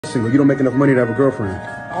single. You don't make enough money to have a girlfriend.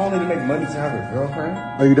 I don't need to make money to have a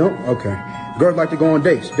girlfriend. Oh, you don't? Okay. Girls like to go on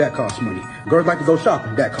dates. That costs money. Girls like to go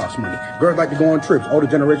shopping. That costs money. Girls like to go on trips. Older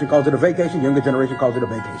generation calls it a vacation. Younger generation calls it a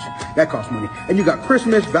vacation. That costs money. And you got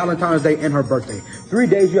Christmas, Valentine's Day, and her birthday. 3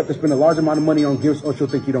 days you have to spend a large amount of money on gifts or she'll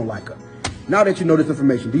think you don't like her. Now that you know this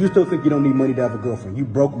information, do you still think you don't need money to have a girlfriend? You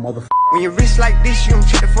broke motherfucker. When you're rich like this, you don't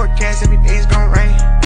check the forecast, every day it's gonna rain.